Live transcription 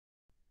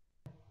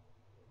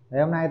Thì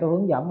hôm nay tôi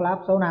hướng dẫn lắp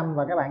số 5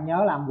 và các bạn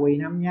nhớ làm quỳ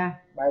 5 nha.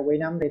 Bài quỳ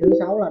 5 thì thứ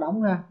 6 là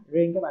đóng ha,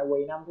 riêng cái bài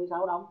quỳ 5 thứ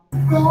 6 đóng.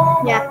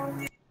 Dạ.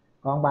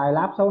 Còn bài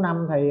lắp số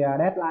 5 thì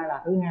deadline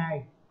là thứ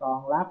hai.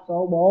 Còn lắp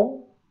số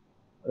 4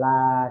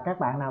 là các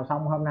bạn nào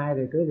xong hôm nay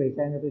thì cứ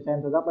resend cho tôi xem,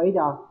 tôi góp ý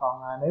cho.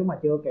 Còn nếu mà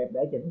chưa kịp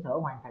để chỉnh sửa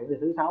hoàn thiện thì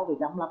thứ 6 tôi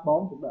chấm lắp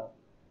 4 cũng được.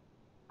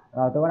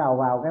 Rồi tôi bắt đầu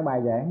vào cái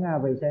bài giảng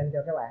resend cho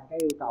các bạn cái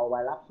yêu cầu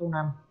bài lắp số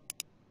 5.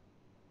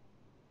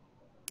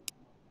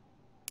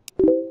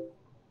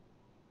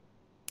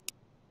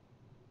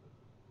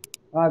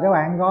 Rồi các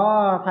bạn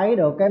có thấy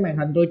được cái màn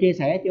hình tôi chia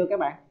sẻ chưa các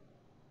bạn?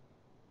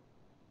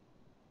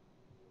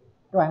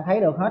 Các bạn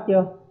thấy được hết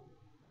chưa?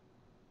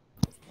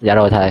 Dạ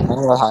rồi thầy.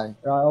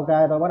 Rồi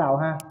ok, tôi bắt đầu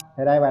ha.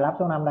 Thì đây bài lắp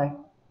số 5 đây.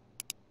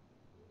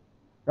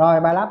 Rồi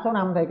bài lắp số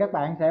 5 thì các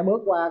bạn sẽ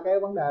bước qua cái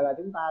vấn đề là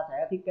chúng ta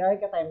sẽ thiết kế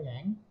cái tem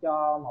nhãn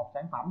cho một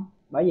sản phẩm.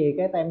 Bởi vì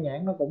cái tem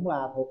nhãn nó cũng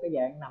là thuộc cái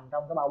dạng nằm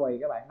trong cái bao bì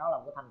các bạn, nó là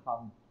một cái thành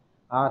phần.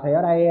 Thì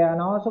ở đây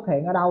nó xuất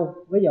hiện ở đâu?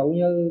 Ví dụ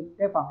như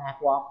cái phần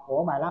artwork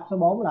của bài lắp số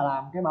 4 là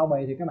làm cái bao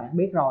bì thì các bạn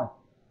biết rồi.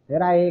 Thì ở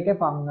đây cái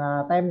phần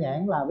tem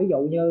nhãn là ví dụ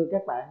như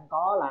các bạn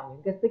có làm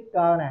những cái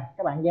sticker nè,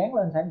 các bạn dán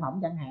lên sản phẩm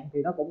chẳng hạn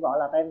thì nó cũng gọi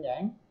là tem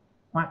nhãn.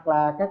 Hoặc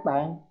là các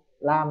bạn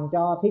làm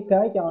cho thiết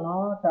kế cho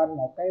nó trên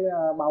một cái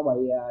bao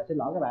bì, xin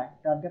lỗi các bạn,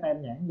 trên cái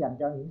tem nhãn dành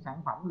cho những sản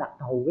phẩm đặc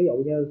thù, ví dụ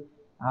như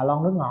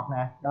lon nước ngọt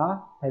nè, đó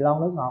thì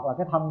lon nước ngọt là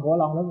cái thân của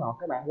lon nước ngọt,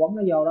 các bạn quấn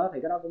nó vô đó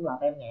thì cái đó cũng là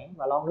tem nhãn,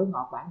 và lon nước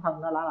ngọt bản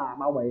thân nó đã là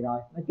bao bì rồi,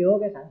 nó chứa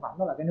cái sản phẩm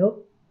đó là cái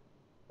nước.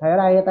 Thì ở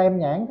đây tem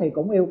nhãn thì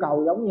cũng yêu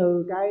cầu giống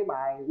như cái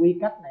bài quy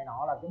cách này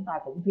nọ là chúng ta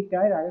cũng thiết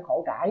kế ra cái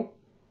khổ trải,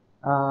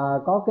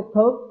 có kích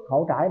thước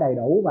khổ trải đầy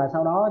đủ, và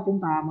sau đó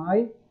chúng ta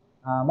mới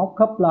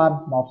mockup lên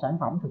một sản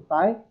phẩm thực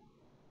tế.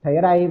 Thì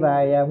ở đây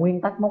về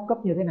nguyên tắc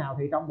mockup như thế nào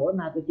thì trong buổi hôm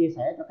nay tôi chia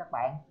sẻ cho các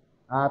bạn.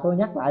 Tôi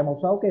nhắc lại một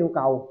số cái yêu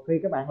cầu khi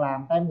các bạn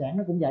làm tem nhãn,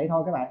 nó cũng vậy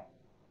thôi các bạn.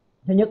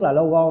 Thứ nhất là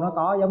logo nó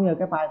có giống như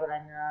cái file tôi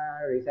đang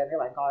resend các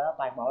bạn coi đó,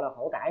 toàn bộ là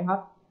khổ trải hết.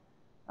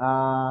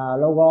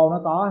 Logo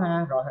nó có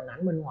ha, rồi hình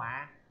ảnh minh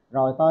họa,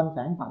 rồi tên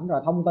sản phẩm,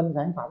 rồi thông tin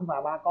sản phẩm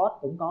và barcode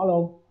cũng có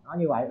luôn. Nó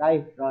như vậy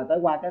đây, rồi tới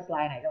qua cái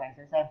slide này các bạn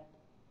sẽ xem.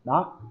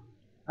 Đó.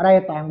 Ở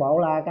đây toàn bộ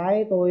là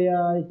cái tôi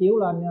chiếu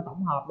lên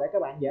tổng hợp để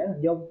các bạn dễ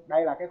hình dung.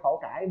 Đây là cái khổ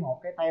trải một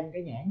cái tem,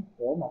 cái nhãn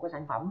của một cái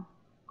sản phẩm.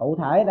 Cụ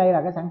thể đây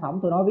là cái sản phẩm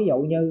tôi nói ví dụ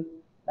như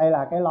đây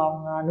là cái lon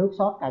nước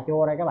sốt cà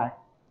chua đây các bạn.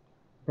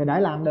 Thì để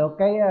làm được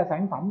cái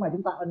sản phẩm mà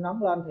chúng ta in ấn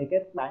lên thì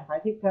các bạn phải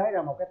thiết kế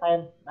ra một cái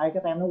tem. Đây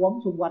cái tem nó quấn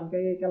xung quanh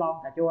cái lon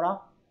cà chua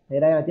đó. Thì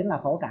đây là chính là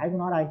khổ trải của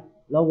nó đây.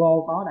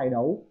 Logo có đầy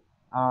đủ,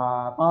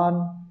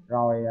 tên,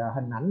 rồi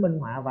hình ảnh minh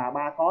họa và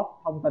barcode,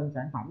 thông tin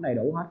sản phẩm đầy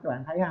đủ hết, các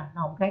bạn thấy ha,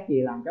 nó không khác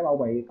gì làm cái bao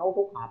bì cấu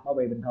trúc hộp bao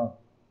bì bình thường.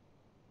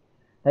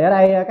 Thì ở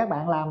đây các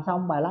bạn làm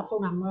xong bài lắp số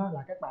 5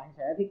 là các bạn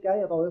sẽ thiết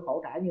kế cho tôi cái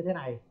khổ trải như thế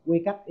này,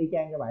 quy cách y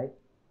chang như vậy,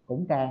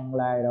 cũng càng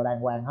lề đồ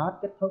đàng hoàng hết,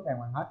 kích thước đàng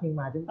hoàng hết, nhưng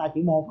mà chúng ta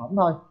chỉ mô phỏng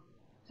thôi.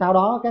 Sau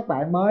đó các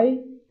bạn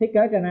mới thiết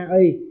kế trên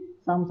AI,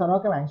 xong sau đó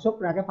các bạn xuất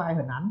ra cái file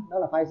hình ảnh, đó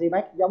là file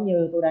JPEG giống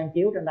như tôi đang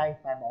chiếu trên đây,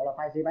 toàn bộ là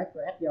file JPEG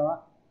tôi ép vô á.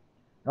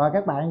 Rồi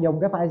các bạn dùng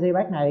cái file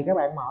JPEG này, các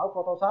bạn mở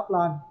Photoshop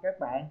lên, các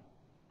bạn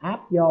áp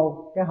vô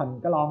cái hình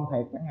cái lon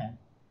thiệt chẳng hạn.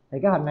 Thì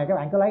cái hình này các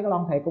bạn cứ lấy cái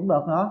lon thiệt cũng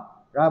được nữa.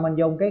 Rồi mình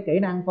dùng cái kỹ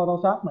năng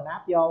Photoshop mình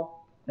áp vô.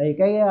 Thì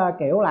cái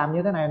kiểu làm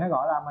như thế này nó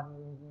gọi là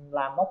mình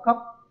làm mockup,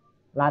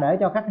 là để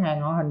cho khách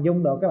hàng họ hình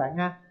dung được các bạn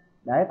ha,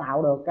 để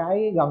tạo được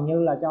cái gần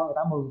như là cho người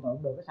ta mường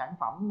tượng được cái sản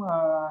phẩm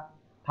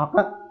thật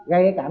á,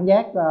 gây cái cảm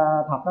giác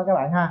thật đó các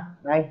bạn ha.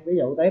 Đây ví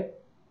dụ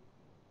tiếp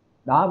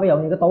đó, ví dụ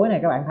như cái túi này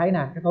các bạn thấy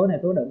nè, cái túi này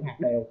túi đựng hạt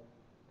điều.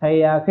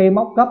 Thì khi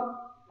mockup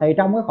thì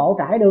trong cái khổ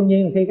trải, đương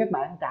nhiên khi các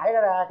bạn trải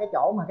ra cái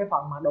chỗ mà cái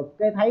phần mà đục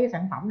cái thấy cái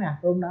sản phẩm nè,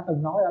 tôi đã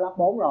từng nói ở lớp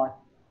 4 rồi,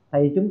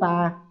 thì chúng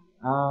ta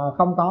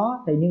không có,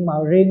 thì nhưng mà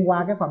riêng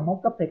qua cái phần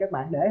mockup thì các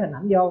bạn để hình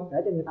ảnh vô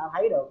để cho người ta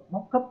thấy được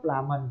mockup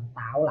là mình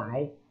tạo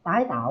lại,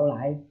 tái tạo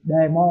lại,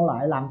 demo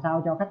lại, làm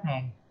sao cho khách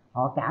hàng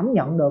họ cảm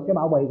nhận được cái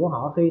bao bì của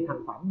họ khi thành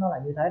phẩm nó là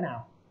như thế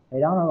nào.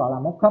 Thì đó nó gọi là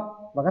mockup,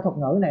 và cái thuật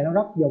ngữ này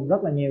nó dùng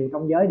rất là nhiều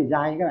trong giới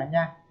design các bạn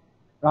nha.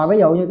 Rồi ví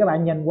dụ như các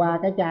bạn nhìn qua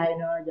cái chai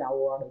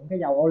dầu đựng cái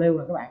dầu ô liu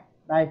nè các bạn,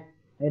 đây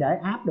thì để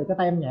áp được cái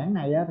tem nhãn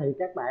này á, thì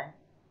các bạn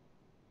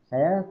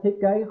sẽ thiết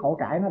kế cái khổ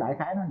trải nó đại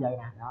khái nó vậy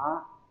nè.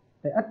 Đó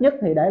thì ít nhất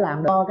thì để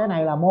làm được cái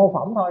này là mô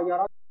phỏng thôi, do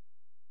đó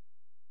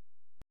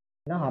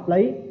nó hợp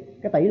lý,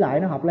 cái tỷ lệ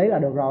nó hợp lý là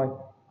được rồi.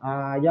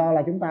 Do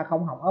là chúng ta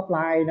không học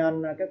offline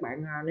nên các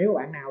bạn, nếu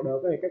bạn nào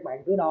được thì các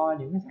bạn cứ đo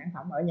những cái sản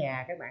phẩm ở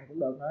nhà các bạn cũng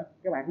được nữa.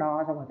 Các bạn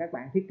đo xong rồi các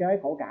bạn thiết kế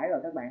khổ trải, rồi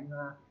các bạn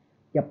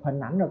chụp hình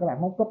ảnh rồi các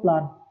bạn mockup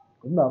lên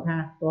cũng được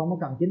ha. Tôi không có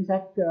cần chính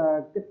xác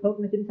kích thước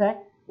nó chính xác.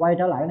 Quay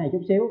trở lại này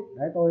chút xíu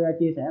để tôi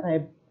chia sẻ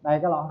thêm. Đây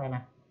cái lon này nè,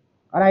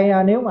 ở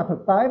đây nếu mà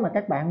thực tế mà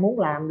các bạn muốn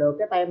làm được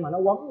cái tem mà nó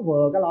quấn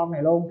vừa cái lon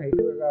này luôn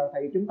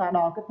thì chúng ta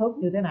đo kích thước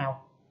như thế nào?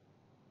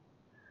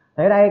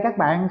 Thì ở đây các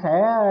bạn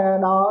sẽ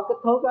đo kích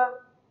thước á.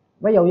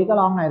 Ví dụ như cái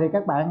lon này thì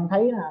các bạn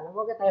thấy là nó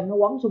có cái tem nó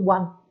quấn xung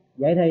quanh,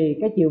 vậy thì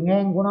cái chiều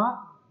ngang của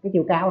nó, cái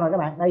chiều cao rồi các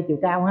bạn, đây chiều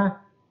cao ha,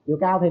 chiều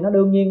cao thì nó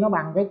đương nhiên nó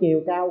bằng cái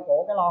chiều cao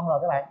của cái lon rồi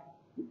các bạn,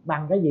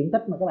 bằng cái diện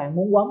tích mà các bạn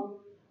muốn quấn.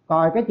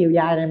 Còn cái chiều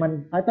dài này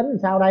mình phải tính làm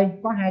sao đây?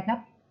 Có hai cách.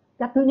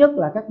 cách thứ nhất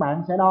là các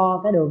bạn sẽ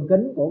đo cái đường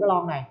kính của cái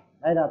lon này.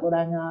 Đây là tôi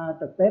đang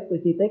trực tiếp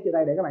tôi chi tiết vô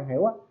đây để các bạn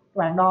hiểu á. Các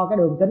bạn đo cái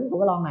đường kính của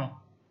cái lon này,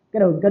 cái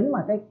đường kính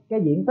mà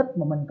cái diện tích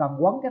mà mình cần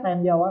quấn cái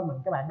tem vô á,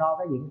 các bạn đo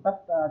cái diện tích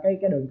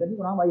cái đường kính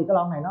của nó, bởi vì cái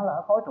lon này nó là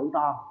ở khối trụ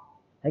tròn.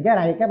 Thì cái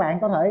này các bạn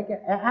có thể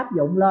áp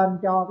dụng lên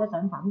cho cái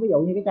sản phẩm, ví dụ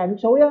như cái chai nước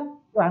suối á,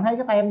 các bạn thấy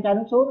cái tem chai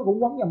nước suối nó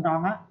cũng quấn vòng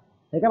tròn á,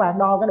 thì các bạn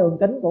đo cái đường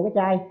kính của cái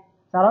chai,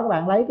 sau đó các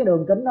bạn lấy cái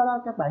đường kính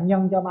đó, các bạn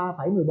nhân cho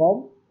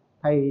 3,14,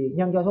 thì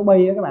nhân cho số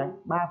pi á các bạn,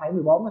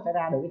 3,14 nó sẽ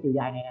ra được cái chiều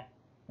dài này nè.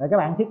 Rồi các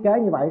bạn thiết kế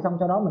như vậy xong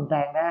sau đó mình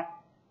tràn ra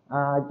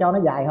cho nó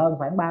dài hơn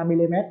khoảng 3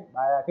 mm,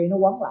 và khi nó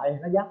quấn lại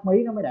nó giáp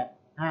mí nó mới đẹp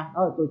ha.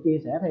 Đó là tôi chia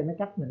sẻ thêm cái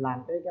cách mình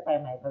làm cái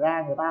tem này. Thật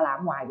ra người ta làm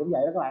ở ngoài cũng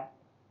vậy đó các bạn,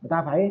 người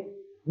ta phải,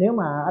 nếu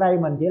mà ở đây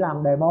mình chỉ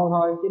làm demo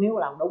thôi, chứ nếu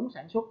làm đúng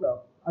sản xuất được,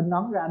 in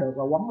ấn ra được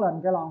và quấn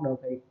lên cái lon được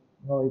thì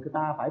người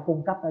ta phải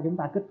cung cấp cho chúng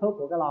ta kích thước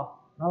của cái lon,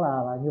 nó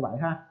là như vậy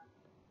ha.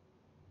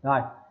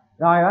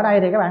 Rồi ở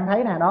đây thì các bạn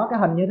thấy nè, đó cái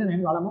hình như thế này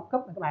gọi là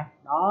mockup nè các bạn.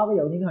 Đó, ví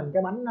dụ như cái hình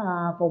cái bánh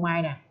phô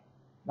mai nè.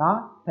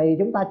 Đó, thì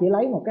chúng ta chỉ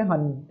lấy một cái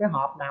hình cái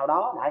hộp nào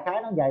đó đại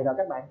khái nó dày, rồi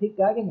các bạn thiết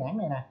kế cái nhãn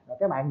này nè, rồi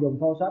các bạn dùng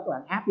Photoshop các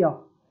bạn áp vô,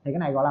 thì cái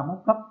này gọi là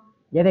mockup.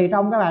 Vậy thì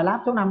trong cái bài lab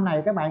số 5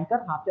 này các bạn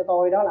kết hợp cho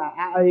tôi đó là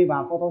AI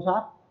và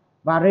Photoshop.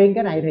 Và riêng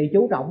cái này thì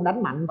chú trọng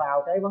đánh mạnh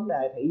vào cái vấn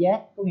đề thị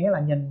giác, có nghĩa là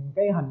nhìn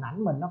cái hình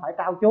ảnh mình nó phải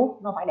trau chuốt,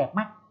 nó phải đẹp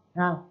mắt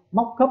ha.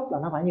 Mockup là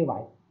nó phải như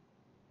vậy.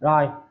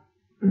 Rồi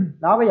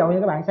đó, ví dụ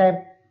như các bạn xem,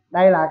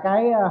 đây là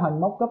cái hình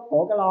mockup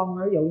của cái lon,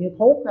 ví dụ như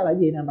thuốc hay là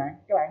gì nè bạn,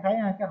 các bạn thấy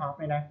cái hộp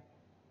này nè.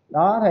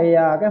 Đó thì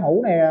cái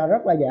hũ này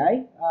rất là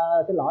dễ,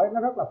 xin lỗi, nó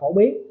rất là phổ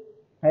biến.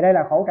 Thì đây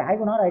là khổ trải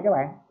của nó đây các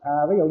bạn.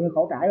 Ví dụ như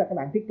khổ trải là các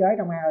bạn thiết kế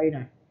trong AI nè,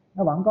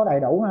 nó vẫn có đầy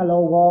đủ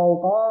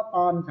logo, có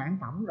tên sản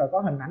phẩm, rồi có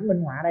hình ảnh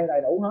minh họa đây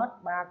đầy đủ hết,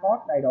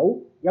 barcode đầy đủ,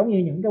 giống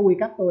như những cái quy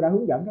cách tôi đã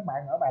hướng dẫn các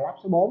bạn ở bài lab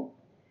số 4.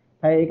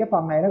 Thì cái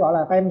phần này nó gọi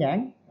là tem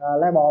nhãn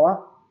label á.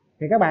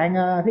 Thì các bạn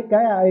thiết kế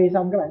AI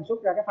xong các bạn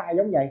xuất ra cái file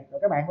giống vậy, rồi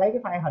các bạn lấy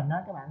cái file hình đó,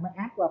 các bạn mới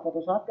áp qua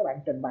Photoshop, các bạn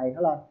trình bày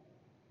nó lên,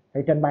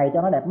 thì trình bày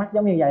cho nó đẹp mắt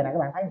giống như vậy nè. Các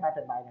bạn thấy người ta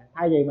trình bày nè,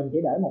 thay vì mình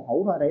chỉ để một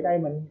hũ thôi, thì đây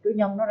mình cứ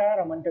nhân nó ra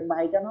rồi mình trình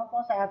bày cho nó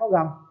có xa có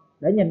gần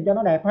để nhìn cho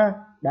nó đẹp ha,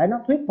 để nó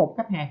thuyết phục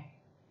khách hàng.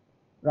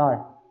 Rồi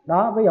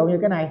đó, ví dụ như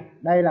cái này,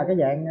 đây là cái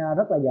dạng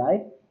rất là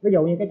dễ. Ví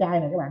dụ như cái chai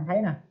này các bạn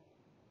thấy nè,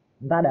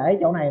 người ta để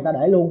chỗ này, người ta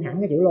để luôn hẳn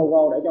cái chữ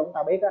logo để cho chúng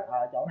ta biết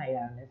á, chỗ này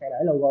sẽ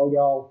để logo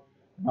vô,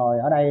 rồi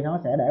ở đây nó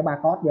sẽ để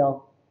barcode vô,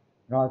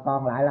 rồi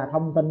còn lại là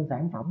thông tin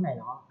sản phẩm này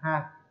nọ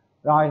ha.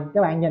 Rồi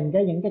các bạn nhìn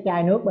những cái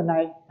chai nước bên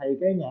đây thì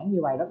cái nhãn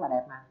như vậy rất là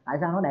đẹp nè. Tại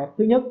sao nó đẹp?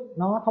 Thứ nhất,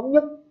 nó thống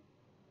nhất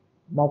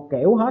một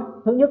kiểu hết.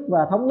 Thứ nhất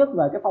và thống nhất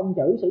về cái phông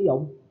chữ sử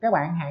dụng, các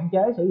bạn hạn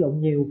chế sử dụng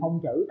nhiều phông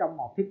chữ trong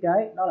một thiết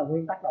kế, đó là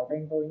nguyên tắc đầu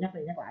tiên tôi nhắc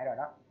đi nhắc lại rồi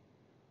đó.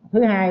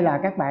 Thứ hai là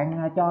các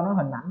bạn cho nó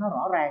hình ảnh nó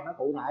rõ ràng, nó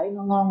cụ thể,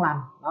 nó ngon lành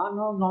đó,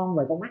 nó ngon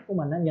về con mắt của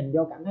mình, nó nhìn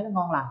vô cảm thấy nó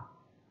ngon lành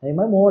thì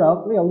mới mua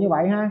được, ví dụ như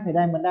vậy ha. Thì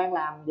đây mình đang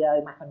làm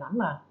về mặt hình ảnh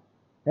mà,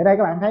 thì đây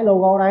các bạn thấy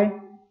logo đây,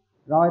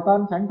 rồi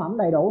tên sản phẩm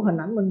đầy đủ, hình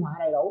ảnh minh họa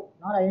đầy đủ.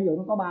 Nó đây ví dụ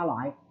nó có 3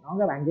 loại đó,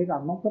 các bạn chỉ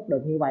cần mockup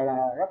được như vậy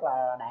là rất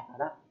là đạt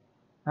rồi đó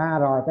ha.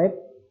 Rồi tiếp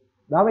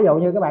đó, ví dụ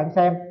như các bạn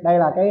xem, đây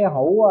là cái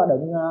hũ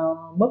đựng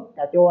mứt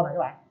cà chua này các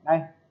bạn,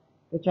 đây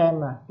cái jam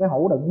nè, cái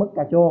hũ đựng mứt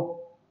cà chua,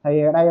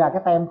 thì đây là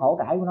cái tem khổ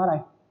trải của nó đây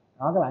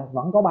đó. Các bạn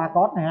vẫn có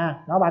barcode này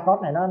ha, nó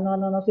barcode này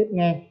nó ship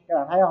ngang, các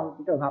bạn thấy không?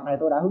 Cái trường hợp này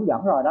tôi đã hướng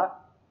dẫn rồi đó.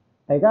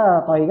 Thì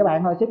tùy các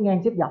bạn thôi, ship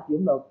ngang ship dọc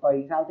cũng được,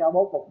 tùy sao cho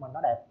bố cục mình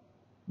nó đẹp,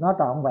 nó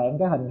trọn vẹn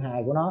cái hình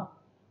hài của nó.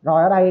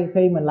 Rồi ở đây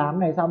khi mình làm cái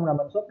này xong rồi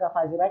mình xuất ra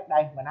file JPEG,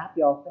 đây mình áp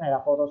vô, cái này là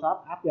Photoshop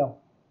áp vô.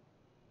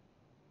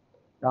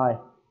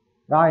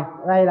 Rồi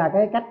đây là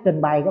cái cách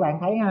trình bày các bạn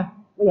thấy ha.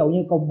 Ví dụ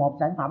như cùng một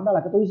sản phẩm, đó là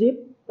cái túi zip,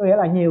 có nghĩa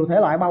là nhiều thể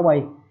loại bao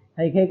bì.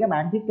 Thì khi các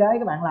bạn thiết kế,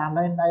 các bạn làm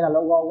đây là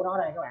logo của nó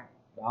đây các bạn,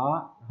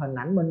 đó hình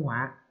ảnh minh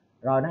họa,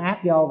 rồi nó áp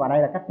vô, và đây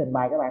là cách trình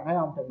bày, các bạn thấy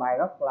không? Trình bày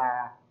rất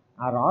là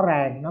rõ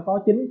ràng, nó có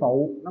chính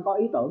phụ, nó có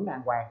ý tưởng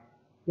đàng hoàng,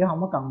 chứ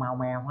không có cần màu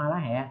mèo hoa lá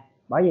hẹ.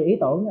 Bởi vì ý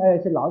tưởng,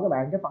 xin lỗi các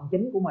bạn, cái phần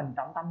chính của mình,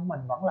 trọng tâm của mình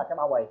vẫn là cái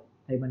bao bì,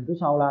 thì mình cứ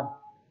show lên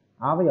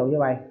đó. Ví dụ như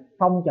vậy,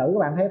 phông chữ các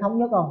bạn thấy thống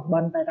nhất không?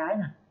 Bên tay trái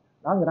nè,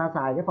 đó người ta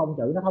xài cái phông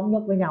chữ nó thống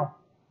nhất với nhau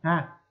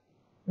ha.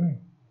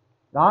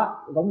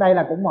 Đó cũng, đây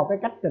là cũng một cái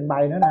cách trình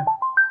bày nữa nè,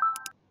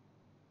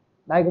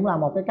 đây cũng là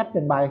một cái cách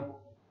trình bày,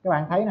 các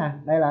bạn thấy nè,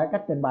 đây là cái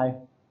cách trình bày.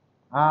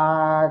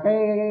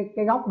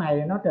 Cái góc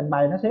này nó trình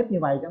bày, nó xếp như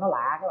vậy cho nó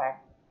lạ các bạn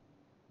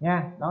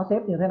nha, nó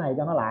xếp như thế này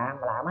cho nó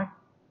lạ mắt,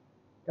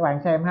 các bạn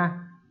xem ha.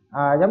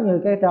 Giống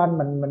như cái trên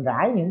mình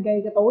rải những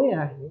cái túi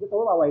này, những cái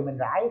túi bao bì mình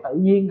rải tự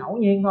nhiên ngẫu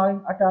nhiên thôi,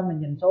 ở trên mình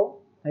nhìn xuống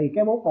thì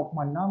cái bố cục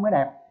mình nó mới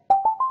đẹp.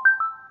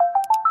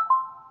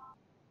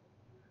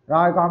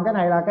 Rồi còn cái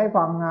này là cái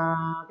phần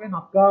cái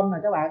hộp cơm này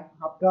các bạn,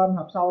 hộp cơm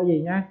hộp xôi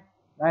gì nha,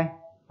 đây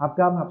hộp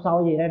cơm hộp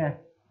xôi gì đây nè.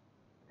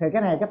 Thì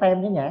cái này cái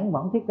tem cái nhãn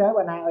vẫn thiết kế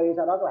bên AI,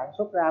 sau đó các bạn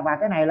xuất ra, và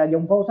cái này là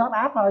dùng Photoshop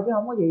áp thôi chứ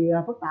không có gì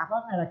phức tạp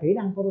hết, này là kỹ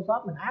năng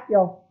Photoshop mình áp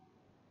vô.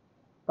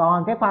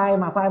 Còn cái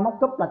file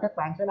mockup là các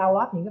bạn sẽ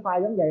download những cái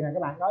file giống vậy nè các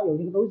bạn, có ví dụ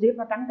như cái túi zip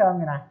nó trắng trơn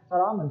này nè, sau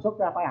đó mình xuất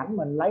ra file ảnh,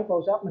 mình lấy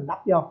Photoshop mình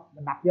đập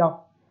vô,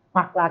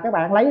 hoặc là các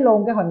bạn lấy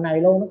luôn cái hình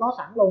này luôn, nó có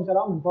sẵn luôn, sau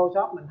đó mình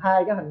Photoshop mình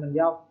thay cái hình mình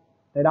vô,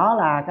 Thì đó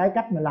là cái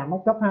cách mình làm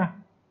mockup ha.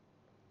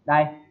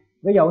 Đây,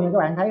 ví dụ như các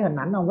bạn thấy hình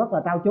ảnh không, rất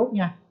là trau chuốt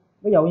nha.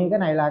 Ví dụ như cái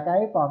này là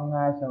cái phần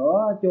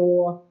sữa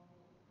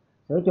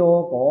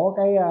chua của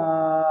cái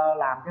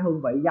làm cái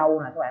hương vị dâu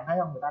này, các bạn thấy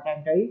không, người ta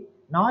trang trí,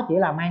 nó chỉ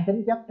là mang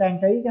tính chất trang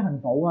trí cái hình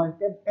phụ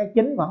thôi, cái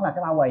chính vẫn là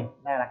cái bao bì.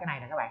 Đây là cái này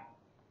nè các bạn,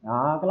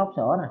 đó, cái lốc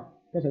sữa nè,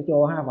 cái sữa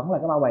chua ha, vẫn là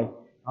cái bao bì.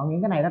 Còn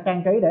những cái này nó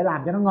trang trí để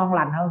làm cho nó ngon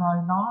lành hơn thôi,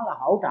 nó là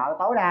hỗ trợ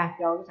tối đa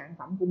cho cái sản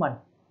phẩm của mình.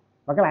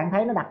 Và các bạn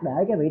thấy nó đặt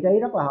để cái vị trí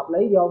rất là hợp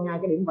lý vô ngay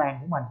cái điểm vàng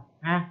của mình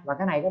ha. Và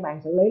cái này các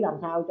bạn xử lý làm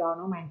sao cho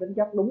nó mang tính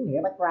chất đúng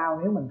nghĩa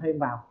background nếu mình thêm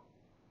vào.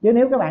 Chứ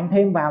nếu các bạn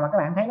thêm vào mà các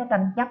bạn thấy nó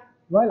tranh chấp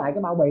với lại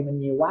cái bao bì mình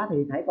nhiều quá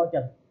thì phải coi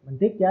chừng, mình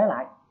thiết chế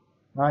lại.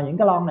 Rồi những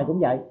cái lon này cũng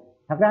vậy.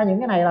 Thật ra những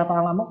cái này là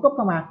toàn là mockup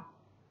không à,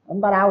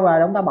 chúng ta đau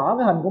về chúng ta bỏ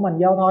cái hình của mình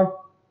vô thôi.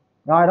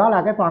 Rồi đó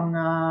là cái phần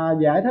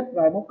giải thích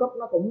về mockup,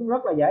 nó cũng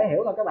rất là dễ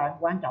hiểu thôi các bạn,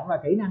 quan trọng là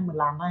kỹ năng mình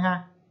làm thôi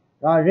ha.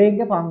 Rồi riêng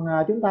cái phần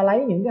chúng ta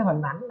lấy những cái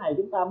hình ảnh này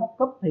chúng ta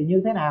mockup thì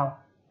như thế nào,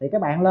 thì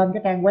các bạn lên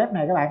cái trang web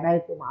này, các bạn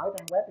đây tôi mở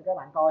trang web thì các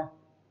bạn coi.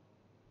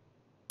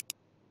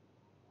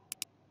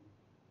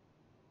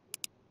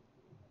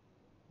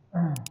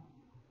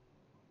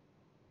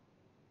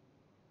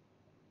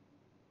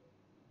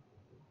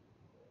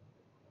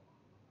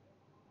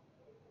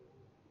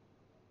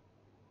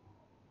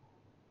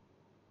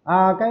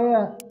 Cái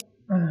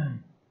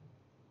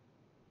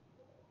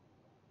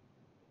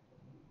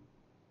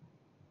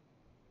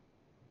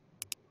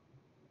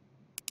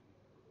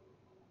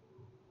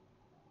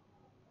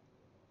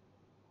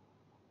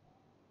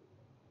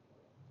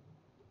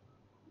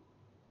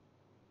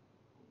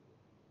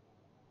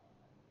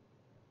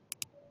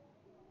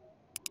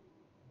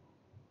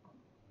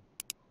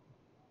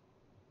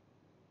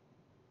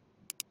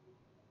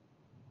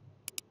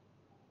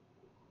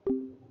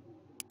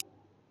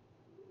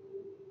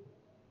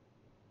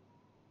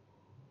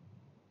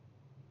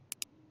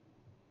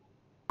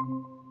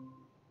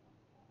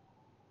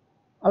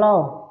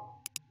alo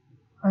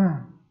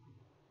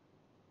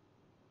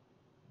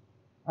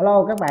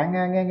alo các bạn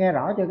nghe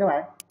rõ chưa các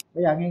bạn,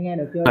 bây giờ nghe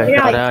được chưa?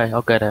 Rồi, ơi,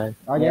 ok rồi.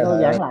 Rồi vậy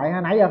tôi giảng lại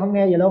ha, nãy giờ không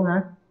nghe gì luôn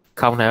hả?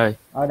 Không thầy ơi.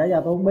 Rồi để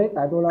giờ tôi không biết,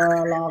 tại tôi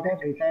lo cái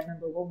reset nên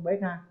tôi cũng không biết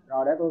ha.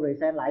 Rồi để tôi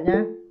reset lại nhé.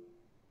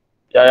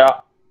 Dạ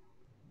dạ.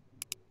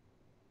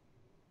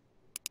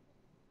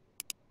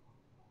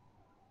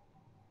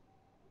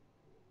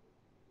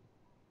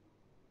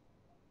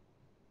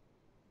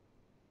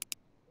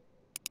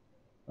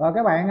 Rồi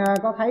các bạn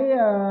có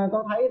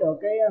thấy được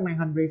cái màn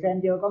hình reset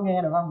chưa, có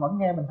nghe được không, vẫn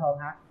nghe bình thường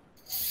hả?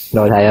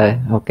 Rồi thầy ơi,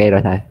 ok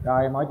rồi thầy.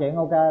 Rồi mọi chuyện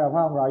ok rồi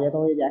phải không? Rồi vậy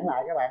tôi giảng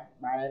lại các bạn,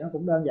 bài này nó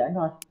cũng đơn giản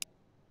thôi.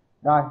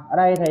 Rồi ở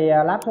đây thì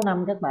lab số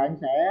 5 các bạn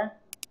sẽ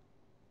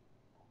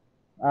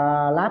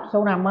lab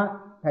số 5 á,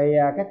 thì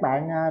các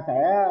bạn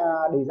sẽ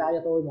design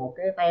cho tôi một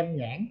cái tem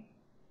nhãn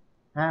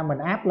ha, mình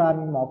áp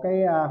lên một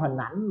cái hình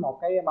ảnh, một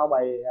cái bao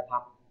bì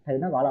thật thì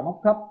nó gọi là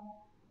mockup.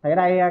 Thì ở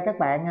đây các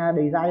bạn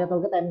design cho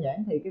tôi cái tem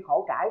nhãn, thì cái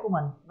khổ trải của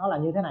mình nó là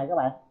như thế này các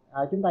bạn,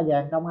 chúng ta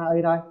dàn trong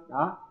AI thôi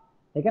đó.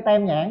 Thì cái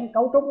tem nhãn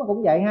cấu trúc nó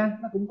cũng vậy ha,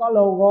 nó cũng có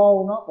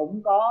logo, nó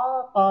cũng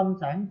có tên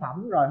sản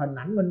phẩm, rồi hình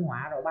ảnh minh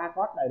họa, rồi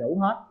barcode đầy đủ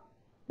hết.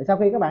 Thì sau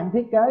khi các bạn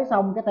thiết kế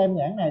xong cái tem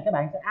nhãn này, các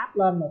bạn sẽ áp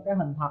lên một cái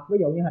hình thật, ví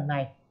dụ như hình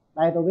này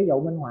đây, tôi ví dụ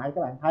minh họa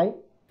các bạn thấy.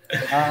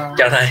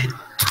 Chào thầy.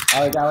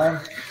 Chào em.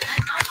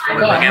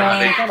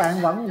 Các bạn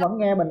vẫn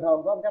nghe bình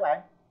thường phải không các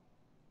bạn?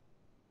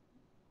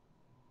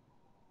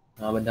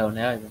 Bình thường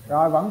thầy ơi.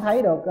 Rồi vẫn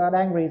thấy được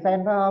đang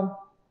resend phải không?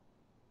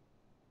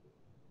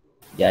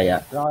 Dạ dạ.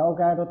 Rồi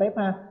ok, tôi tiếp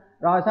ha.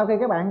 Rồi sau khi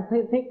các bạn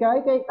thiết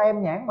kế cái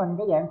tem nhãn mình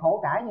cái dạng khổ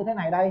trải như thế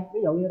này đây,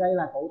 ví dụ như đây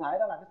là cụ thể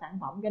đó là cái sản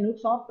phẩm cái nước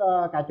sốt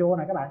cà chua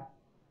này các bạn.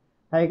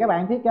 Thì các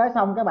bạn thiết kế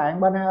xong, các bạn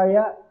bên AI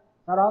á,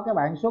 sau đó các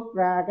bạn xuất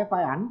ra cái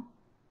file ảnh.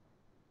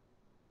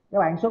 Các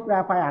bạn xuất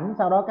ra file ảnh,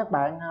 sau đó các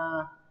bạn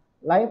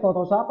lấy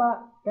Photoshop á,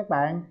 các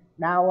bạn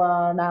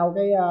download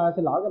cái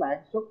xin lỗi các bạn,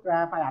 xuất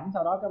ra file ảnh,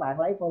 sau đó các bạn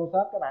lấy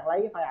Photoshop, các bạn lấy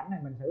cái file ảnh này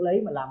mình xử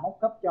lý, mình làm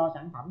mockup cho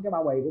sản phẩm cái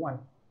bao bì của mình.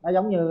 Nó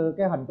giống như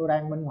cái hình tôi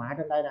đang minh họa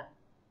trên đây nè.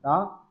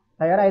 Đó.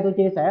 Thì ở đây tôi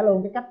chia sẻ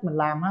luôn cái cách mình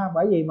làm ha,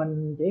 bởi vì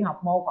mình chỉ học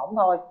mô phỏng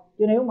thôi,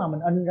 chứ nếu mà mình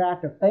in ra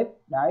trực tiếp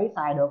để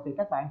xài được thì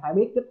các bạn phải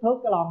biết kích thước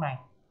cái lon này.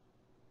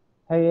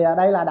 Thì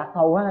đây là đặc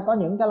thù ha, có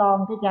những cái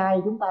lon cái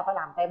chai chúng ta phải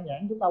làm tem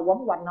nhãn, chúng ta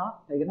quấn quanh nó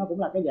thì nó cũng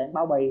là cái dạng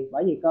bao bì,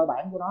 bởi vì cơ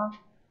bản của nó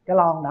cái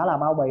lon đã là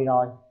bao bì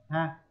rồi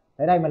ha.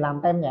 Thì đây mình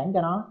làm tem nhãn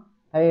cho nó.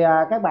 Thì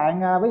các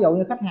bạn ví dụ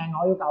như khách hàng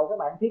họ yêu cầu các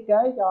bạn thiết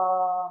kế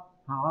cho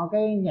họ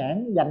cái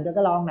nhãn dành cho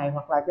cái lon này,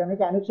 hoặc là cho cái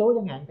chai nước suối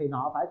chẳng hạn, thì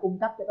họ phải cung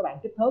cấp cho các bạn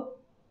kích thước.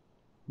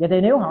 Vậy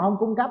thì nếu họ không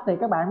cung cấp thì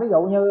các bạn ví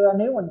dụ như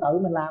nếu mình tự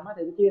mình làm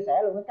thì tôi chia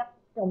sẻ luôn cái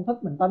công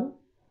thức mình tính.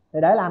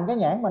 Thì để làm cái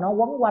nhãn mà nó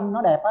quấn quanh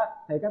nó đẹp á,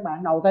 thì các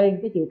bạn đầu tiên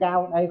cái chiều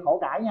cao, đây khổ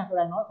trải nha, tôi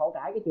đang nói khổ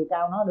trải, cái chiều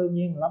cao nó đương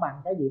nhiên là bằng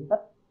cái diện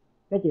tích,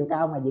 cái chiều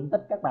cao mà diện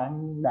tích các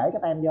bạn để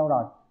cái tem vô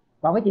rồi.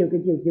 Còn cái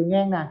chiều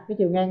ngang nè, cái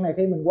chiều ngang này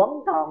khi mình quấn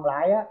tròn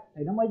lại á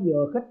thì nó mới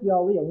vừa khít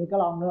vô, ví dụ như cái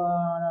lon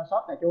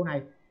sốt cà chua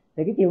này,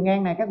 thì cái chiều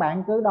ngang này các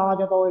bạn cứ đo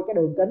cho tôi cái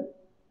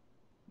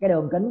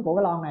đường kính của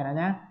cái lon này nè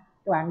nhá.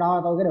 Các bạn đo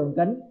cho tôi cái đường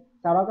kính,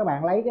 sau đó các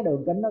bạn lấy cái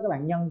đường kính đó các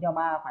bạn nhân cho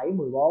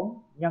 3,14,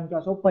 nhân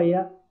cho số pi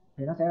á,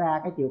 thì nó sẽ ra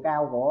cái chiều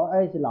cao của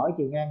xin lỗi,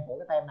 chiều ngang của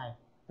cái tem này.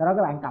 Sau đó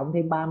các bạn cộng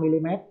thêm 3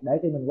 mm để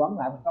khi mình quấn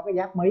lại mình có cái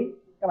giáp mí.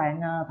 Các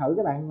bạn thử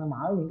các bạn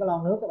mở những cái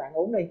lon nước các bạn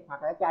uống đi,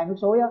 hoặc là chai nước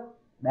suối á,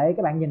 để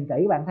các bạn nhìn kỹ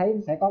các bạn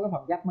thấy sẽ có cái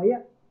phần giáp mí á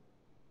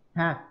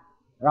ha.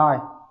 Rồi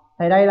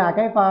thì đây là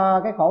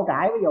cái khổ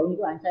trải. Ví dụ như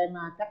các bạn xem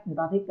cách người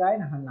ta thiết kế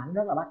là hình ảnh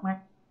rất là bắt mắt,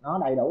 nó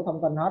đầy đủ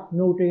thông tin hết.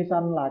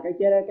 Nutrition là cái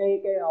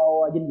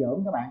ô dinh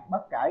dưỡng các bạn,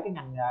 bất kể cái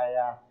ngành nghề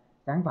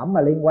sản phẩm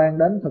mà liên quan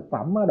đến thực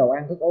phẩm, đồ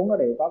ăn thức uống nó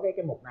đều có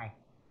cái mục này.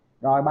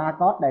 Rồi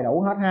barcode đầy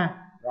đủ hết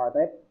ha. Rồi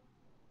tiếp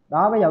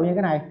đó, ví dụ như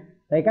cái này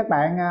thì các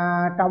bạn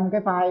trong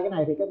cái file cái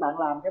này thì các bạn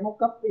làm cái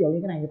mockup. Ví dụ như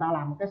cái này người ta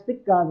làm một cái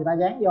sticker người ta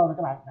dán vô nè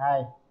các bạn,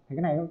 đây thì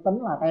cái này nó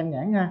tính là tem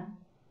nhãn ha.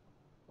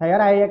 Thì ở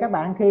đây các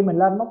bạn khi mình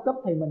lên mockup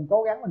thì mình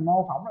cố gắng mình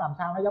mô phỏng làm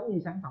sao nó giống như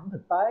sản phẩm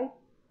thực tế.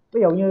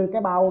 Ví dụ như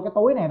cái bao, cái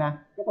túi này nè,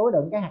 cái túi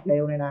đựng cái hạt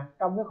điều này nè,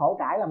 trong cái khổ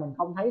trải là mình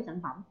không thấy sản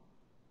phẩm,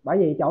 bởi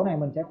vì chỗ này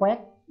mình sẽ khoét.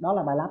 Đó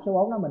là bài lab số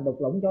 4 đó, mình đục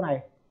lũng chỗ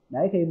này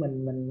để khi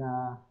mình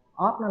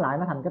ốp nó lại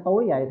nó thành cái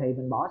túi vậy thì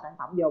mình bỏ sản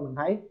phẩm vô mình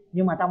thấy.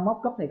 Nhưng mà trong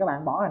mockup thì các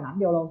bạn bỏ hình ảnh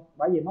vô luôn,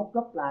 bởi vì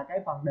mockup là cái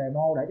phần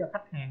demo để cho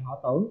khách hàng họ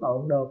tưởng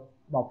tượng được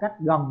một cách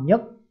gần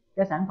nhất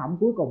cái sản phẩm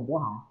cuối cùng của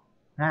họ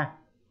ha.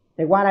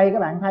 Thì qua đây các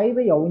bạn thấy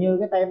ví dụ như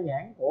cái tem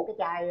nhãn của cái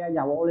chai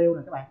dầu ô liu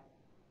này các bạn,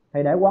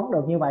 thì để quấn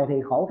được như vậy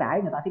thì khổ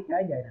trải người ta thiết kế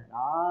vậy nè,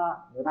 đó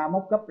người ta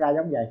mockup ra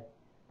giống vậy.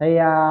 Thì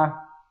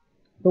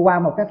tôi qua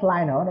một cái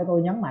slide nữa để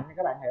tôi nhấn mạnh cho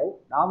các bạn hiểu.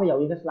 Đó, ví dụ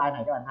như cái slide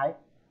này các bạn thấy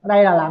ở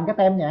đây là làm cái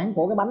tem nhãn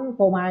của cái bánh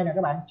phô mai nè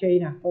các bạn, chi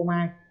nè, phô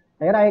mai.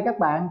 Thì ở đây các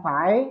bạn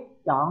phải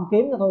chọn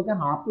kiếm cho tôi cái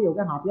hộp, ví dụ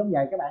cái hộp giống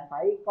vậy, các bạn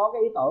phải có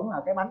cái ý tưởng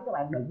là cái bánh các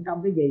bạn đựng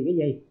trong cái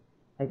gì.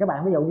 Thì các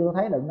bạn ví dụ như tôi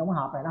thấy đựng trong cái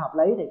hộp này nó hợp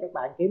lý thì các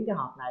bạn kiếm cái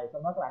hộp này,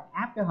 xong đó các bạn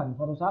áp cái hình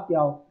Photoshop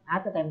vô,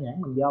 áp cái tem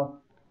nhãn mình vô.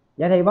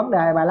 Vậy thì vấn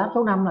đề bài lab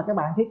số 5 là các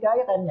bạn thiết kế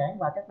cái tem nhãn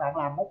và các bạn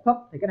làm mockup.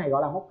 Thì cái này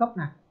gọi là mockup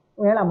nè,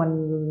 có nghĩa là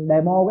mình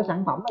demo cái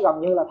sản phẩm nó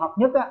gần như là thật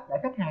nhất á, để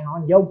khách hàng họ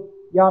hình dung.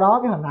 Do đó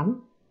cái hình ảnh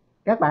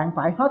các bạn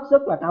phải hết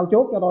sức là cao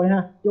chuốt cho tôi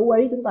ha. Chú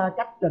ý chúng ta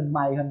cách trình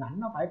bày hình ảnh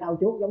nó phải cao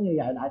chuốt giống như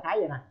vậy, đại khái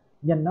vậy nè,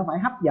 nhìn nó phải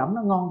hấp dẫn,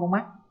 nó ngon con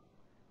mắt.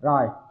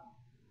 Rồi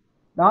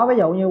đó, ví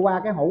dụ như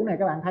qua cái hũ này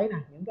các bạn thấy nè,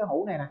 những cái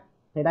hũ này nè,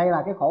 thì đây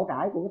là cái khổ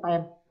trải của cái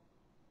tem.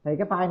 Thì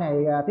cái file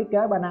này thiết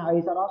kế bên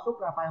AI, sau đó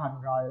xuất ra file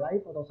hình rồi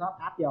lấy Photoshop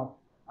áp vô.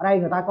 Ở đây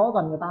người ta cố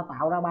tình người ta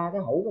tạo ra 3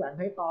 cái hũ, các bạn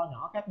thấy to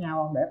nhỏ khác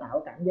nhau không, để tạo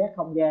cảm giác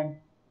không gian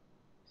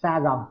xa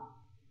gần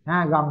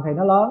ha. Gần thì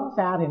nó lớn,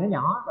 xa thì nó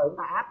nhỏ, rồi chúng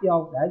ta áp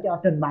vô để cho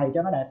trình bày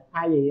cho nó đẹp.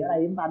 Thay vì ở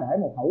đây chúng ta để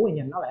một hũ thì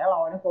nhìn nó lẻ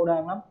loi, nó cô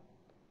đơn lắm.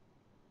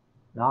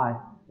 Rồi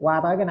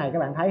qua tới cái này các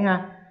bạn thấy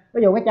ha,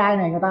 ví dụ cái chai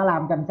này người ta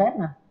làm concept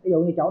nè, ví dụ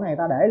như chỗ này người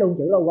ta để luôn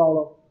chữ logo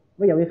luôn.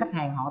 Ví dụ như khách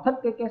hàng họ thích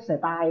cái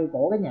style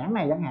của cái nhãn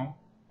này chẳng hạn,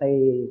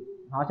 thì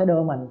họ sẽ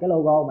đưa mình cái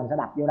logo, mình sẽ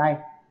đặt vô đây.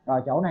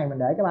 Rồi chỗ này mình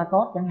để cái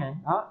barcode chẳng hạn,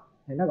 đó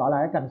thì nó gọi là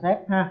cái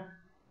concept ha.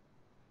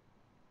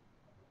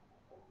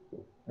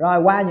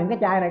 Rồi qua những cái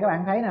chai này các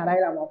bạn thấy nè,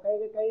 đây là một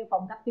cái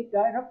phong cách thiết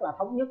kế rất là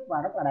thống nhất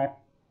và rất là đẹp.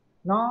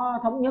 Nó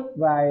thống nhất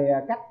về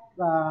cách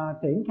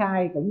triển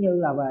khai cũng như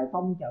là về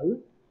phông chữ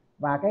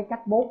và cái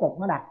cách bố cục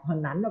nó đặt.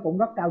 Hình ảnh nó cũng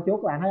rất cao chuốt,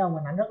 các bạn thấy không,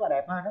 hình ảnh rất là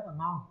đẹp ha, rất là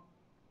ngon.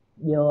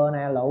 Dừa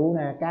nè, lựu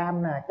nè,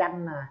 cam nè,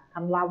 chanh nè,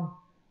 thanh long,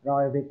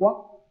 rồi Việt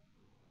Quốc.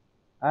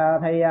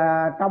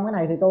 Trong cái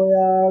này thì tôi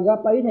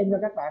góp ý thêm cho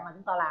các bạn là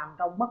chúng ta làm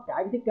trong bất kể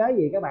cái thiết kế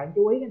gì các bạn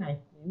chú ý cái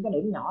này, những cái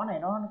điểm nhỏ này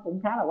nó cũng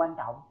khá là quan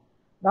trọng.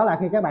 Đó là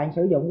khi các bạn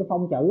sử dụng cái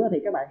phông chữ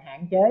thì các bạn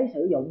hạn chế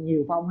sử dụng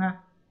nhiều phông ha.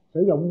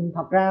 Sử dụng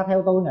thật ra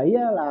theo tôi nghĩ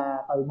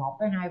là từ 1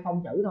 tới 2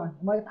 phông chữ thôi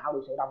mới tạo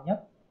được sự đồng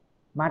nhất.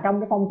 Mà trong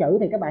cái phông chữ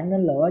thì các bạn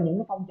nên lựa những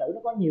cái phông chữ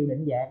nó có nhiều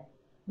định dạng.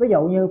 Ví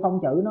dụ như phông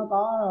chữ nó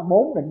có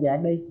 4 định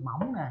dạng đi,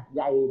 mỏng nè,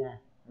 dày nè,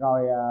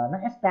 rồi nó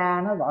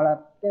extra, nó gọi là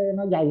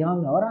nó dày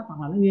hơn nữa đó,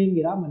 hoặc là nó nghiêng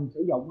gì đó mình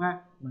sử dụng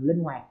ha, mình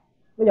linh hoạt.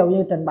 Ví dụ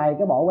như trình bày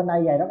cái bộ bên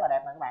đây dày rất là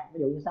đẹp nè các bạn, ví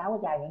dụ như 6 cái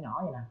chai nhỏ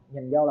nhỏ vậy nè,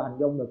 nhìn vô là hình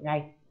dung được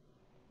ngay,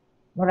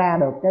 nó ra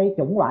được cái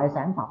chủng loại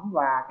sản phẩm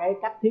và cái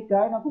cách thiết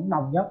kế nó cũng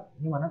đồng nhất,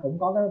 nhưng mà nó cũng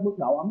có cái mức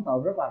độ ấn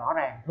tượng rất là rõ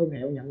ràng, thương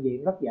hiệu nhận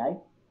diện rất dễ.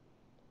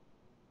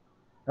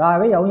 Rồi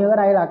ví dụ như ở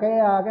đây là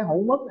cái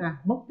hũ mứt nè,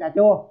 mứt cà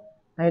chua,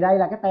 thì đây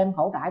là cái tem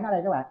khổ trải nó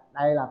đây các bạn,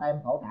 đây là tem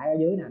khổ trải ở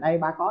dưới nè, đây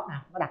barcode nè,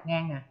 nó đặt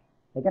ngang nè.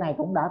 Thì cái này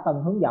cũng đã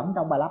từng hướng dẫn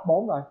trong bài lab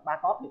 4 rồi,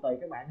 barcode thì tùy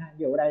các bạn ha.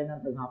 Ví dụ ở đây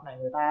trường hợp này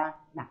người ta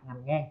đặt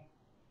nằm ngang.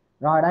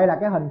 Rồi đây là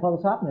cái hình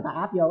Photoshop người ta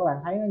áp vô, các bạn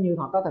thấy nó như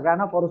thật đó, thực ra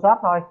nó Photoshop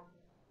thôi.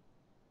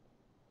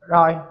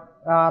 Rồi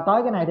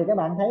tới cái này thì các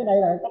bạn thấy đây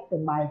là cách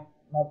trình bày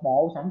một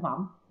bộ sản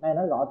phẩm, đây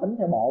nó gọi tính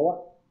theo bộ á,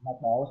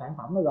 một bộ sản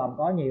phẩm nó gồm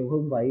có nhiều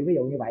hương vị, ví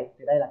dụ như vậy.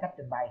 Thì đây là cách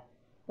trình bày.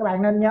 Các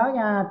bạn nên nhớ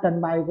nha,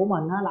 trình bày của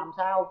mình á, làm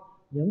sao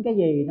những cái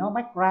gì nó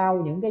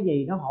background, những cái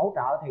gì nó hỗ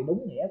trợ thì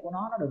đúng nghĩa của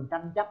nó đừng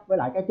tranh chấp với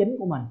lại cái chính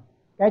của mình.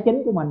 Cái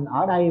chính của mình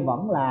ở đây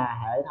vẫn là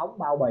hệ thống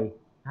bao bì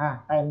ha,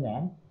 tem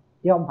nhãn,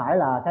 chứ không phải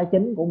là cái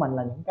chính của mình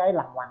là những cái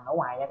lằng ngoằng ở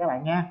ngoài nha các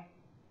bạn nha.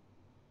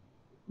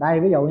 Đây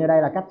ví dụ như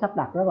đây là cách sắp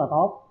đặt rất là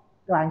tốt,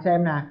 các bạn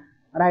xem nè,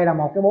 ở đây là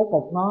một cái bố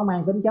cục nó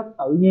mang tính chất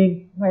tự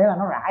nhiên, nghĩa là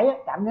nó rải á,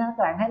 cảm giác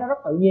các bạn thấy nó rất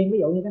tự nhiên. Ví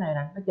dụ như cái này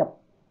nè, nó chụp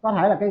có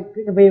thể là cái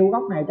view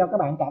góc này cho các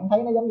bạn cảm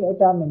thấy nó giống như ở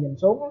trên mình nhìn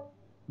xuống á,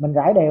 mình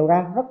rải đều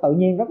ra rất tự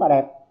nhiên, rất là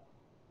đẹp.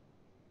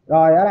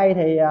 Rồi ở đây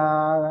thì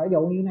ví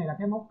dụ như này là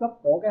cái mockup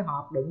của cái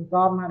hộp đựng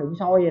cơm đựng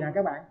xôi vậy nè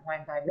các bạn,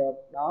 hoàn toàn được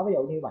đó, ví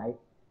dụ như vậy.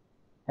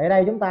 Thì ở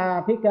đây chúng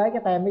ta thiết kế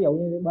cái tem, ví dụ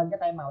như bên cái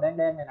tem màu đen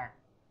đen này nè,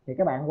 thì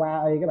các bạn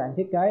qua các bạn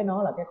thiết kế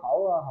nó là cái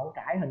hổ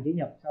trải hình chữ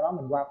nhật, sau đó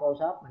mình qua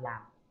Photoshop mình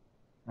làm.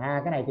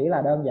 Cái này chỉ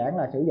là đơn giản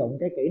là sử dụng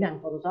cái kỹ năng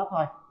Photoshop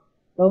thôi.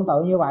 Tương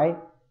tự như vậy,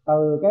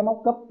 từ cái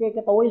mockup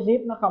cái túi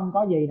zip nó không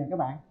có gì nè các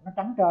bạn, nó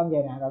trắng trơn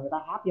vậy nè, rồi người ta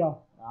áp vô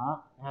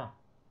đó.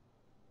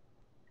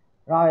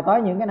 Rồi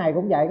tới những cái này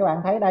cũng vậy, các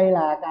bạn thấy đây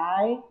là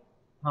cái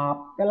hộp,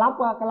 cái lốc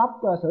á, cái lốc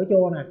sữa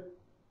chua nè,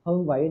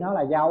 hương vị nó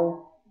là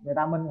dâu, người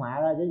ta minh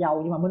họa ra cái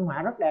dâu nhưng mà minh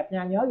họa rất đẹp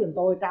nha, nhớ giùm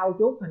tôi trau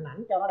chuốt hình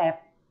ảnh cho nó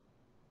đẹp.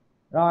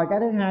 Rồi cái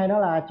thứ hai đó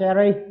là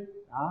cherry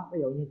đó, ví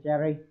dụ như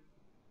cherry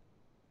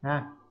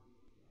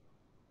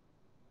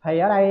thì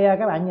ở đây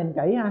các bạn nhìn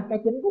kỹ ha, cái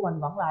chính của mình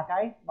vẫn là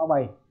cái bao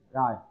bì.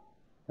 Rồi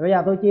thì bây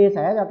giờ tôi chia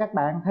sẻ cho các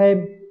bạn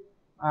thêm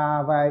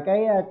về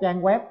cái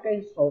trang web,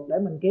 cái suột để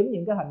mình kiếm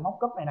những cái hình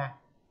mockup này nè.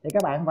 Thì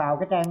các bạn vào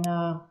cái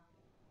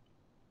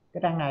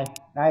trang này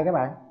đây,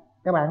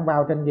 các bạn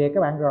vào trình duyệt,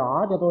 các bạn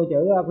gõ cho tôi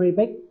chữ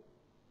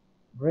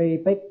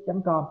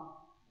repic.com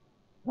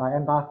rồi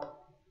enter.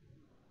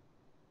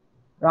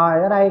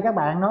 Rồi ở đây các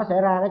bạn nó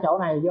sẽ ra cái chỗ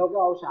này, vô cái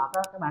ô search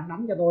đó, các bạn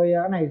đánh cho tôi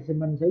ở này thì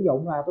mình sử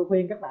dụng là, tôi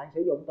khuyên các bạn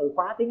sử dụng từ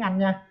khóa tiếng Anh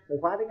nha, từ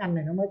khóa tiếng Anh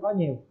này nó mới có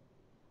nhiều.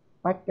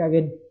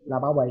 Packaging là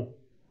bao bì,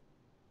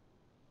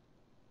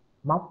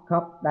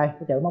 mockup đây,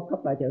 cái chữ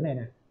mockup là chữ này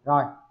nè.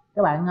 Rồi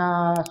các bạn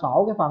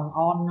sổ cái phần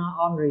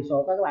on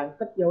resort đó, các bạn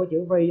tích vô cái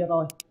chữ free cho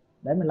tôi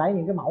để mình lấy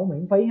những cái mẫu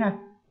miễn phí ha.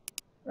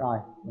 Rồi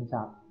mình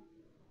search,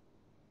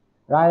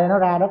 rồi nó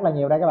ra rất là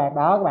nhiều đây các bạn.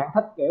 Đó, các bạn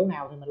thích kiểu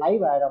nào thì mình lấy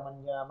về rồi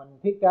mình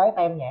thiết kế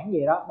tem nhãn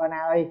gì đó,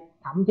 banner,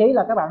 thậm chí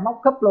là các bạn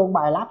mockup luôn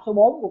bài lab số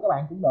 4 của các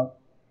bạn cũng được.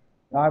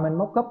 Rồi mình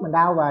mockup, mình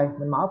download về,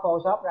 mình mở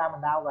Photoshop ra,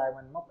 mình download về,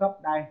 mình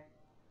mockup đây,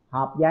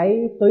 hộp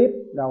giấy tuyếp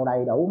rồi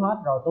đầy đủ hết,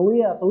 rồi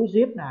túi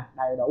zip nè,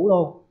 đầy đủ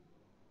luôn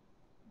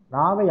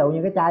đó, ví dụ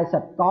như cái chai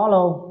xịt có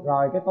luôn,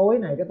 rồi cái túi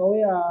này, cái túi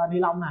ni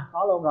lông nè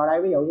có luôn. Rồi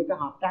đây ví dụ như cái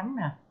hộp trắng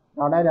nè,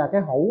 rồi đây là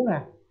cái hũ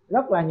nè,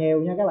 rất là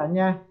nhiều nha các bạn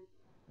nha.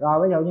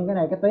 Rồi ví dụ như cái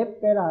này cái tiếp,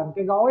 cái là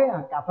cái gói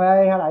cà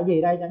phê hay là cái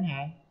gì đây chẳng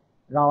hạn.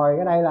 Rồi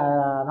cái đây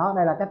là nó,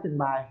 đây là cách trình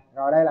bày.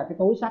 Rồi đây là cái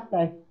túi sách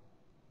đây,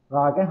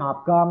 rồi cái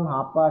hộp cơm,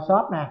 hộp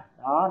shop nè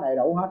đó, đầy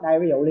đủ hết đây,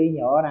 ví dụ ly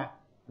nhựa nè.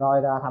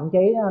 Rồi thậm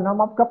chí nó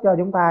mockup cho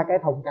chúng ta cái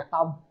thùng cạc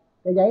tông,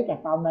 cái giấy cạc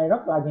tông đây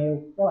rất là nhiều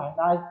các bạn.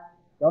 Đây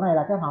chỗ này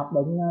là cái hộp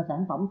đựng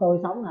sản phẩm tươi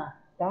sống nè,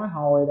 cá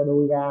hồi,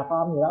 đùi gà,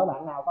 tôm gì đó,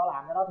 bạn nào có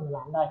làm cái đó thì mình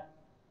làm đây,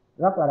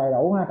 rất là đầy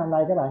đủ ha. Trong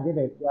đây các bạn chỉ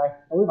việc đây,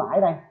 túi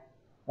vải đây,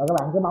 rồi các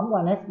bạn cứ bấm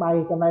qua next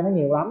page, trong đây nó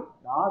nhiều lắm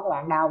đó. Các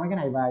bạn download mấy cái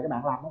này về, các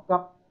bạn làm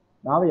mockup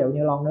đó, ví dụ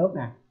như lon nước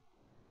nè.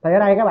 Thì ở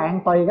đây các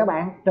bạn tùy các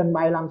bạn trình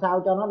bày làm sao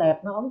cho nó đẹp,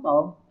 nó ấn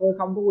tượng, tôi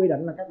không có quy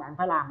định là các bạn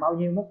phải làm bao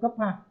nhiêu mockup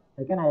ha.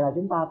 Thì cái này là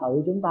chúng ta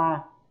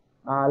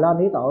lên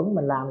ý tưởng,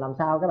 mình làm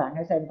sao các bạn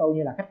hãy xem tôi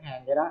như là khách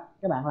hàng vậy đó,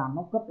 các bạn làm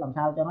mockup làm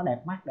sao cho nó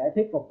đẹp mắt để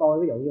thuyết phục tôi,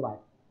 ví dụ như vậy.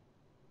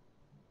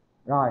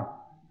 Rồi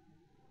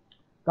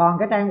còn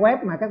cái trang web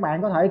mà các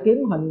bạn có thể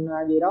kiếm hình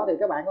gì đó thì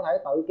các bạn có thể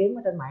tự kiếm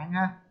ở trên mạng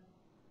ha.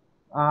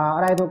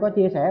 Ở đây tôi có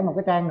chia sẻ một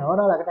cái trang nữa,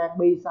 đó là cái trang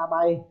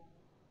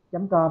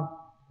bisabay.com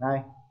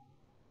đây.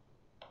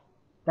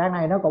 Trang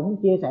này nó cũng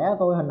chia sẻ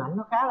tôi hình ảnh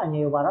nó khá là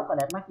nhiều và rất là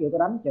đẹp mắt. Dù tôi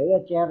đánh chữ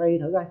cherry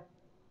thử coi,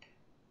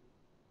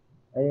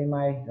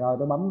 email, rồi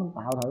tôi bấm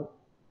tạo thử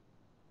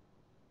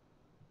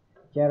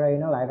cherry,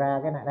 nó lại ra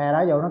cái này nè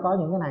đó. Dù nó có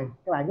những cái này,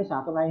 các bạn cứ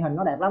search trong đây, hình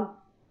nó đẹp lắm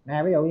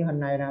nè, ví dụ như hình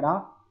này nè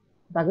đó,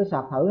 chúng ta cứ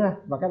search thử ha.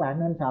 Và các bạn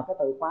nên search cái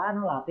từ khóa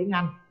nó là tiếng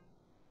Anh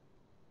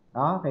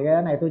đó. Thì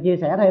cái này tôi chia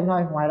sẻ thêm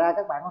thôi, ngoài ra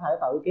các bạn có thể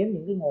tự kiếm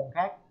những cái nguồn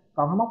khác.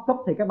 Còn cái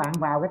mockup thì các bạn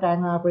vào cái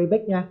trang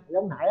Freepik nha,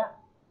 giống nãy á,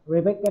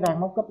 Freepik cái trang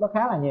mockup nó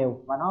khá là nhiều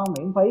và nó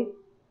miễn phí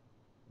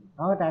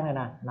đó. Cái trang này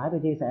nè, nãy tôi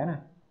chia sẻ nè.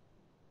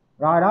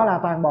 Rồi đó là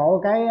toàn bộ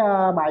cái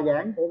bài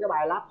giảng của cái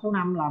bài lab số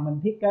 5 là mình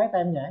thiết kế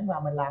tem nhãn và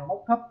mình làm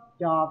mockup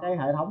cho cái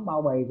hệ thống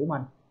bao bì của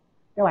mình.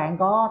 Các bạn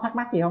có thắc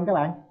mắc gì không các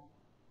bạn?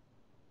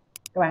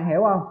 Các bạn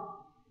hiểu không?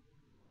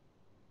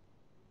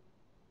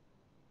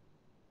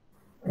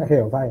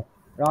 Hiểu thầy.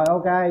 Rồi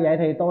ok, vậy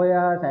thì tôi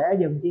sẽ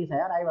dừng chia sẻ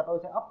ở đây và tôi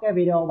sẽ up cái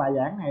video bài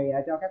giảng này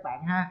cho các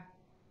bạn ha.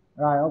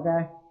 Rồi ok.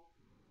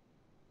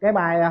 Cái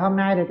bài hôm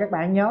nay thì các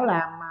bạn nhớ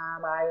làm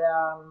bài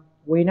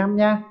Quỳ 5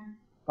 nha.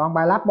 Còn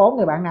bài lab 4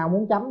 thì bạn nào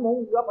muốn chấm,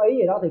 muốn góp ý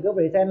gì đó thì cứ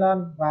present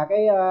lên. Và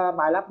cái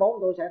bài lab 4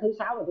 tôi sẽ thứ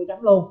 6 là tôi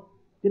chấm luôn.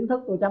 Chính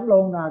thức tôi chấm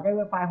luôn là cái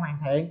file hoàn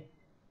thiện.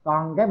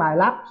 Còn cái bài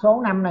lab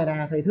số 5 này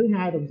nè thì thứ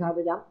 2 tuần sau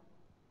tôi chấm.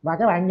 Và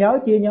các bạn nhớ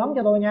chia nhóm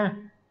cho tôi nha.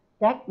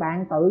 Các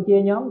bạn tự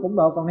chia nhóm cũng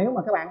được, còn nếu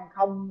mà các bạn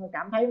không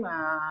cảm thấy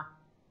mà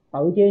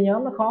tự chia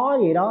nhóm nó khó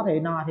gì đó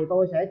thì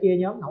tôi sẽ chia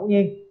nhóm ngẫu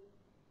nhiên.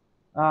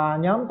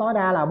 Nhóm tối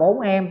đa là 4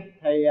 em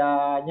thì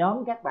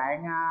nhóm các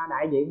bạn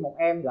đại diện một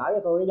em gửi cho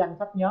tôi cái danh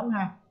sách nhóm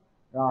ha.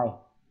 Rồi